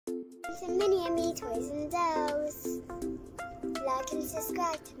to Minnie and Me Toys and Dolls. Like and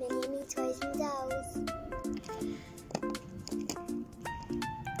subscribe to Minnie and Me Toys and Dolls.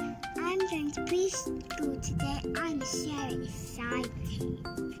 I'm going to preschool today. I'm so excited.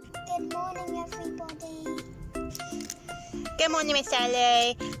 Good morning, everybody. Good morning, Miss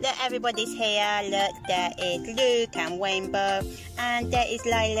Ellie. Look, everybody's here. Look, there is Luke and Rainbow, and there is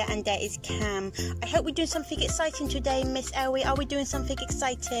Lila, and there is Cam. I hope we're doing something exciting today, Miss Ellie. Are we doing something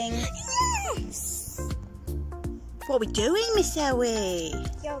exciting? Yes! What are we doing, Miss Ellie?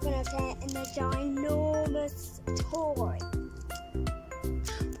 You're going to play in the ginormous toy.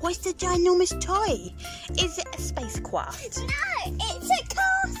 What's the ginormous toy? Is it a spacecraft? No, it's a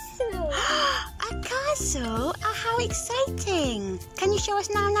castle. A castle? Oh, how exciting. Can you show us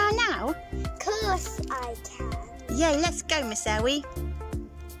now? Of course I can. Yeah, let's go, Miss Ellie.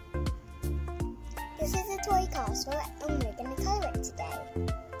 This is a toy castle and we're going to colour it today.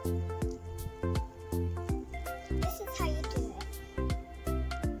 This is how you do it.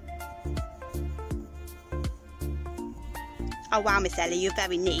 Oh, wow, Miss Ellie, you're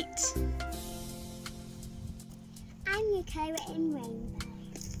very neat. I'm going to colour it in rainbow.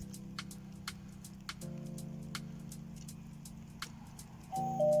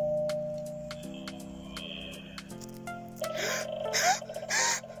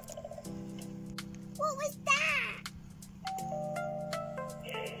 What was that?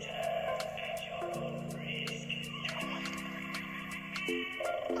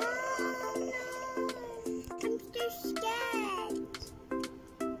 Oh no! I'm so scared.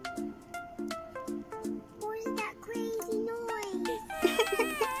 What is that crazy noise?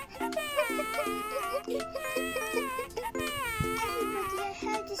 Everybody, I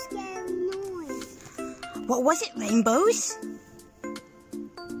heard a scary noise. What was it, Rainbows?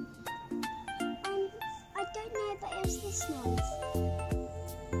 I don't know, but it was this noise.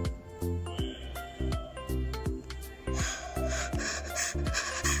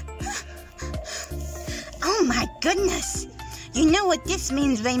 Oh my goodness! You know what this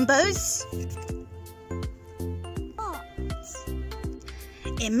means, Rainbows? What?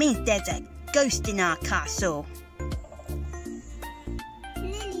 It means there's a ghost in our castle.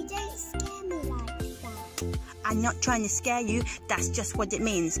 Lily, don't scare me like that. I'm not trying to scare you, that's just what it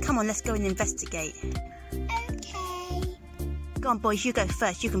means. Come on, let's go and investigate. Okay. Go on, boys, you go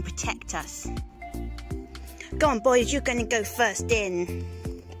first. You can protect us. Go on, boys, you're going to go first in.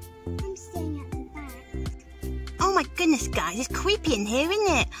 I'm staying at the back. Oh my goodness, guys, it's creepy in here,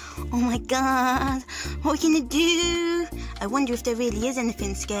 isn't it? Oh my god, what are we going to do? I wonder if there really is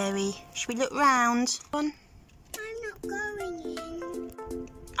anything scary. Should we look round? Come on. I'm not going in.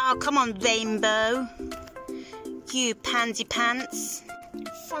 Oh, come on, Rainbow. You pansy pants.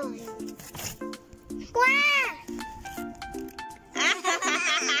 Fine. Wah!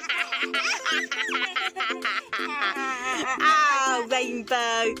 Oh,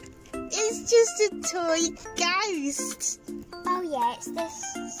 Rainbow. It's just a toy ghost. Oh yeah, it's this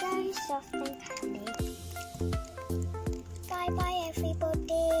so soft and candy. Bye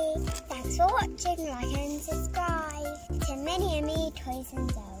everybody. Thanks for watching, like and subscribe to Minnie and Me Toys and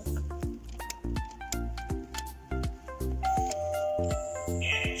Dolls.